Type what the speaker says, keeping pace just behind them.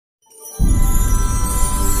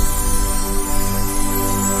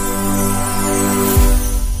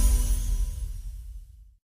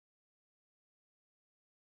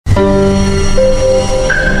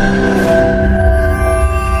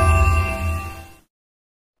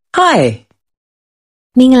Hi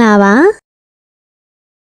မင်္ဂလာပါ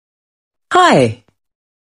Hi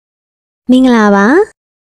မင်္ဂလာပါ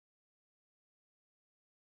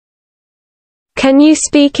Can you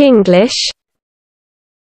speak English?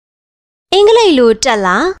 အင်္ဂလိပ်လိုတက်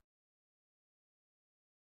လား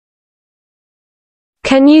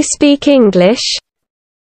Can you speak English?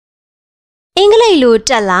 အင်္ဂလိပ်လို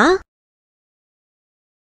တက်လား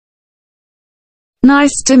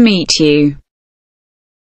Nice to meet you.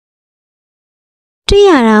 တွေ့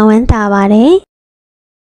ရတာဝမ်းသာပါတယ်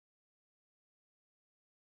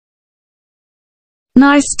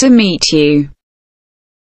Nice to meet you.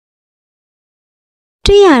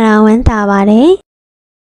 တွေ့ရတာဝမ်းသာပါတယ်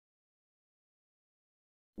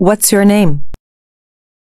What's your name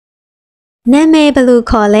နာမည်ဘယ်လို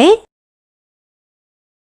ခေါ်လဲ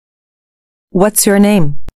What's your name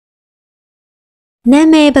နာ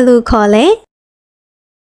မည်ဘယ်လိုခေါ်လဲ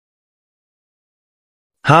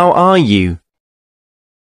How are you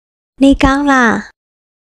နေကောင်းလား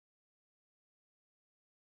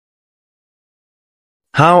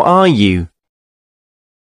How are you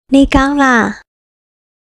နေကောင်းလား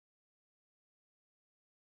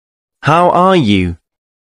How are you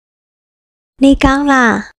နေကောင်း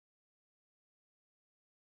လား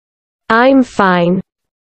I'm fine.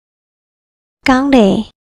 ကောင်းတယ်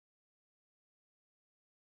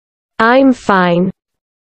I'm fine.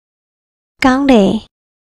 ကောင်းတယ်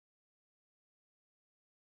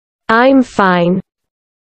I'm fine.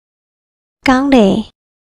 ကောင်းတယ်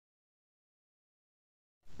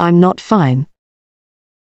I'm not fine.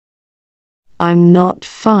 I'm not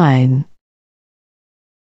fine.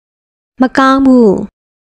 မကောင်းဘူး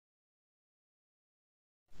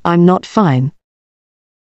I'm not fine.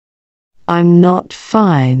 I'm not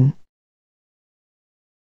fine.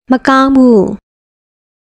 မကောင်းဘူး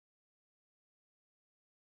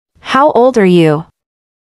How old are you?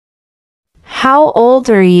 How old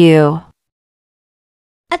are you?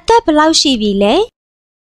 အသက်ဘယ်လောက်ရှိပြီလဲ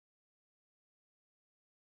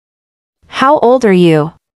How old are you?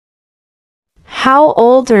 How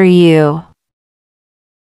old are you?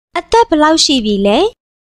 အသက်ဘယ်လောက်ရှိပြီလဲ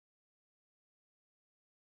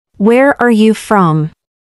Where are you from?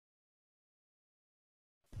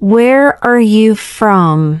 Where are you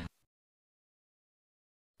from?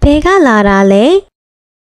 ဘယ်ကလာတာလဲ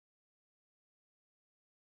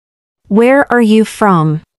Where are you from?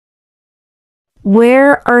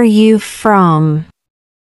 Where are you from?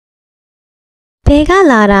 ဘယ်က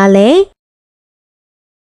လာတာလဲ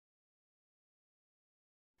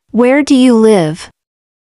Where do you live?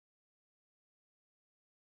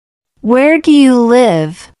 Where do you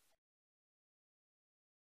live?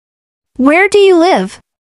 Where do you live?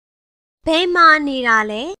 ဘယ်မှာနေတာ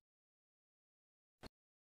လဲ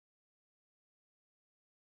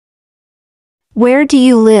Where do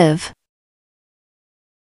you live?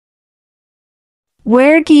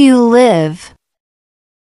 Where do you live?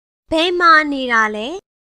 ဘယ်မှာနေတာလဲ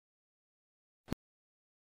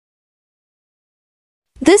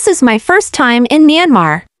This is my first time in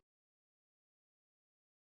Myanmar.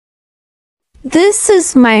 This is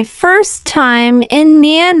my first time in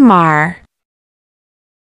Myanmar.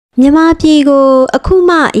 မြန်မာပြည်ကိုအခု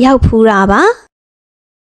မှရောက်ဖူးတာပါ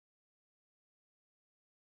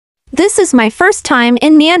This is my first time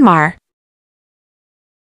in Myanmar.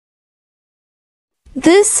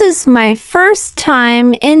 This is my first time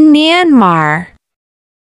in Myanmar.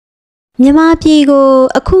 မြန်မာပြည်ကို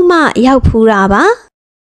အခုမှရောက်ဖူးတာပါ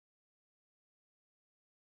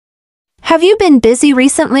Have you been busy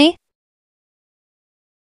recently?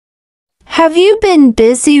 Have you been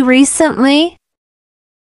busy recently?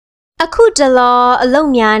 အခုတလောအလုပ်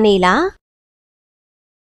များနေလား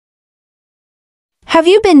Have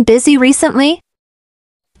you been busy recently?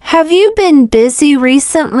 Have you been busy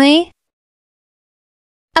recently?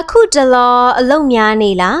 အခုတလောအလုပ်များ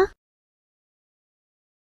နေလား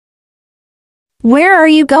Where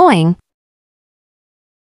are you going?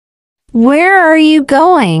 Where are you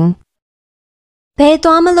going? ဘယ်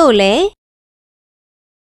သွားမလို့လဲ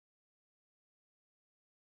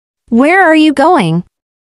Where are you going?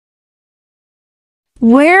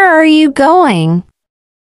 Where are you going?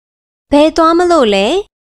 ဘယ်သွားမလို့လဲ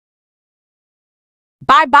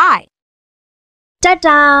Bye bye. တတ်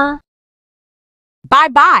တာ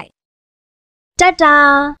Bye bye. တတ်တာ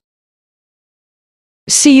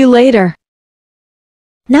See you later.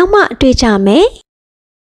 နောက်မှတွေ့ကြမယ်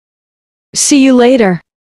See you later.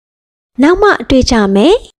 နောက်မှတွေ့ကြမ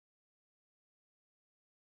ယ်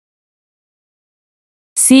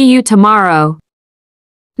See you tomorrow.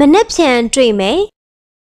 မနေ့ပြန်တွေ့မယ်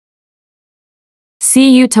See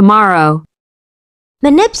you tomorrow. မ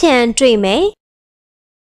နေ့ပြန်တွေ့မယ်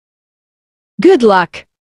Good luck.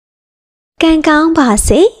 ကံကောင်းပါ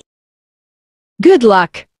စေ Good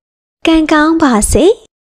luck. ကံကောင်းပါစေ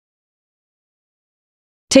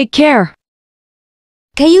Take care.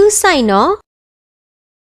 ဂရုစိုက်နော်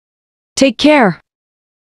Take care.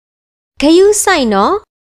 ဂရုစိုက်နော်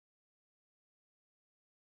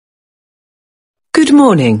Good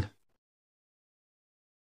morning.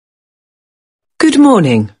 Good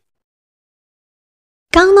morning.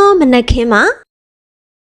 ကောင်းသောမနက်ခင်းပါ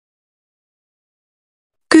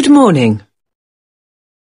Good morning.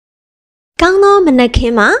 ကောင်းသောမနက်ခ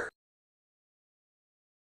င်းပါ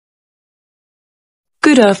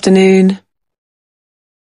Good afternoon.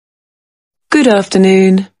 Good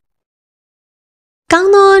afternoon. ကောင်း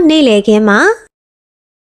သောနေ့လည်ခင်းပါ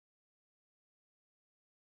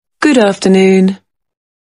Good afternoon.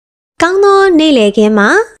 ကောင်းသောနေ့လည်ခင်းပါ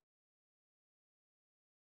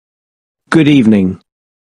Good evening.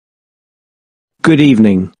 Good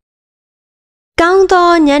evening. ကောင်းသော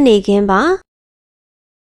ညနေခင်းပါ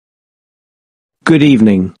Good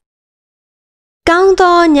evening. ကောင်း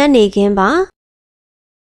သောညနေခင်းပါ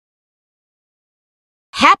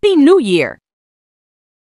Happy New Year!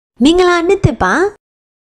 မင်္ဂလာနှစ်သစ်ပါ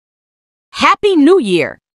Happy New Year!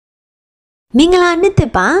 မင်္ဂလာနှစ်သ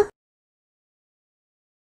စ်ပါ